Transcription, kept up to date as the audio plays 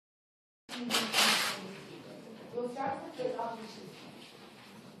We'll start with the opposition.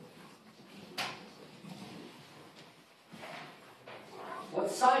 What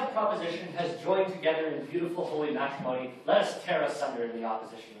side proposition has joined together in beautiful holy matrimony? Let us tear asunder in the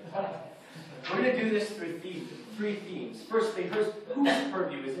opposition. We're going to do this through three themes. Firstly, whose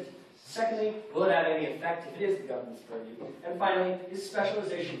purview is it? Secondly, will it have any effect if it is the government's purview? And finally, is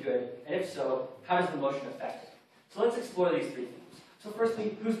specialization good? And if so, how does the motion affect it? So let's explore these three themes. So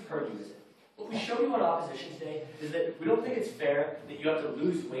firstly, whose purview is it? What we show you on opposition today is that we don't think it's fair that you have to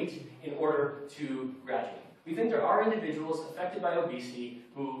lose weight in order to graduate. We think there are individuals affected by obesity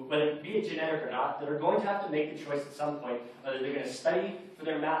who, whether it be it genetic or not, that are going to have to make the choice at some point whether they're going to study for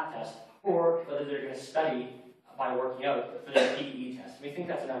their math test or whether they're going to study by working out for their PE test. We think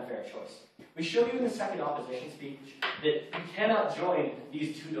that's an unfair choice. We show you in the second opposition speech that you cannot join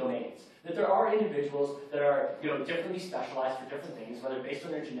these two domains. That there are individuals that are differently specialized for different things, whether based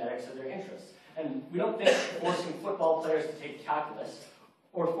on their genetics or their interests. And we don't think forcing football players to take calculus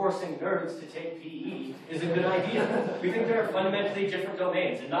or forcing nerds to take PE is a good idea. We think there are fundamentally different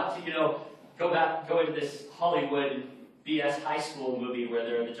domains, and not to go into this Hollywood BS high school movie where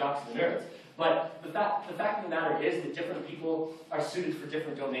they're the jocks and the nerds. But the fact of the matter is that different people are suited for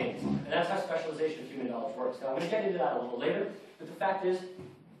different domains, and that's how specialization of human knowledge works. Now I'm going to get into that a little later, but the fact is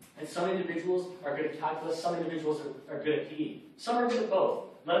that some individuals are good at calculus, some individuals are good at PE. Some are good at both.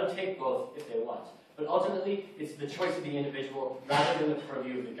 Let them take both if they want. But ultimately, it's the choice of the individual rather than the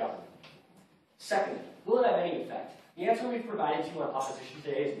purview of the government. Second, will it have any effect? The answer we've provided to you on opposition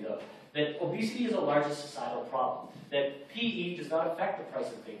today is no. That obesity is the largest societal problem. That PE does not affect the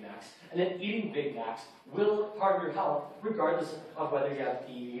price of Big Macs. And that eating Big Macs will harm your health regardless of whether you have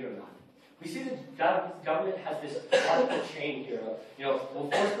PE or not. We see that government has this logical chain here of,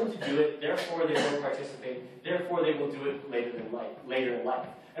 we'll force them to do it, therefore they won't participate, therefore they will do it later in life.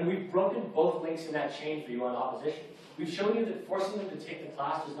 And we've broken both links in that chain for you on opposition. We've shown you that forcing them to take the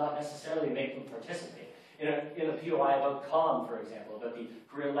class does not necessarily make them participate. In a POI about COM, for example, about the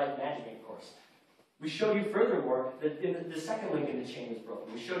Career Life Management course. We showed you furthermore that the second link in the chain is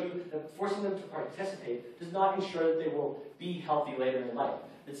broken. We showed you that forcing them to participate does not ensure that they will be healthy later in life.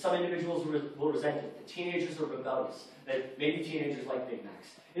 That some individuals will resent it, that teenagers are rebellious, that maybe teenagers like Big Macs.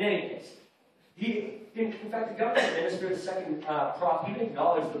 In any case, in fact, the government minister, the second prof, even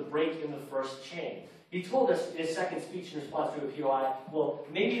acknowledged the break in the first chain. He told us in his second speech in response to a POI, well,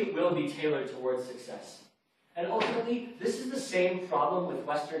 maybe it will be tailored towards success. And ultimately, this is the same problem with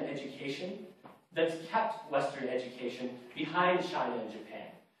Western education that's kept Western education behind China and Japan.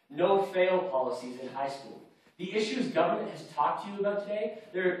 No-fail policies in high school. The issues government has talked to you about today,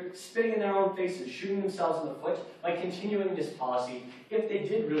 they're spitting in their own faces, shooting themselves in the foot by continuing this policy if they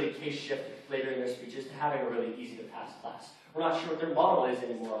did really case shift later in their speeches to having a really easy-to-pass class. We're not sure what their model is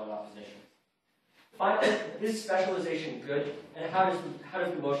anymore on opposition. Finally, is specialization good, and how does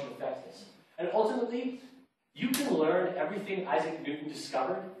the motion affect this? And ultimately, you can learn everything Isaac Newton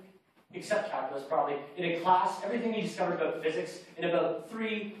discovered, except calculus probably, in a class, everything he discovered about physics in about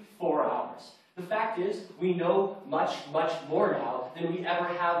 3-4 hours. The fact is, we know much, much more now than we ever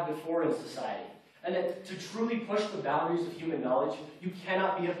have before in society. And that to truly push the boundaries of human knowledge, you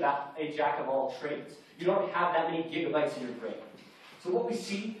cannot be a jack of all trades. You don't have that many gigabytes in your brain. So what we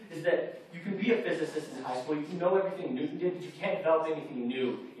see is that you can be a physicist in high school, you can know everything Newton did, but you can't develop anything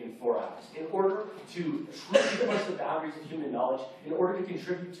new in 4 hours. In order to truly push the boundaries of human knowledge, in order to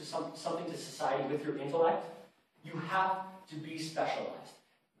contribute to something to society with your intellect, you have to be specialized.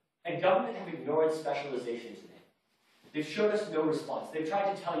 And government have ignored specialization today. They've showed us no response. They've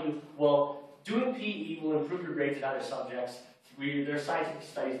tried to tell you, well, doing PE will improve your grades in other subjects. There are scientific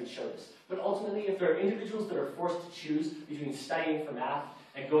studies that show this. But ultimately, if there are individuals that are forced to choose between studying for math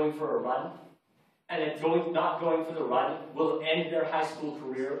and going for a run, and then not going for the run will end their high school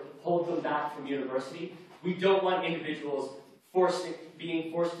career, hold them back from university, we don't want individuals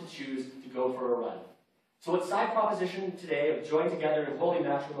being forced to choose to go for a run. So what side proposition today of joined together in holy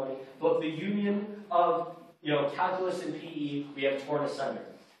matrimony, both the union of calculus and PE, we have torn asunder.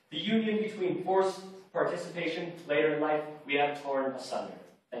 The union between forced participation later in life, we have torn asunder.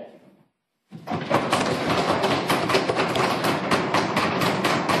 Thank you.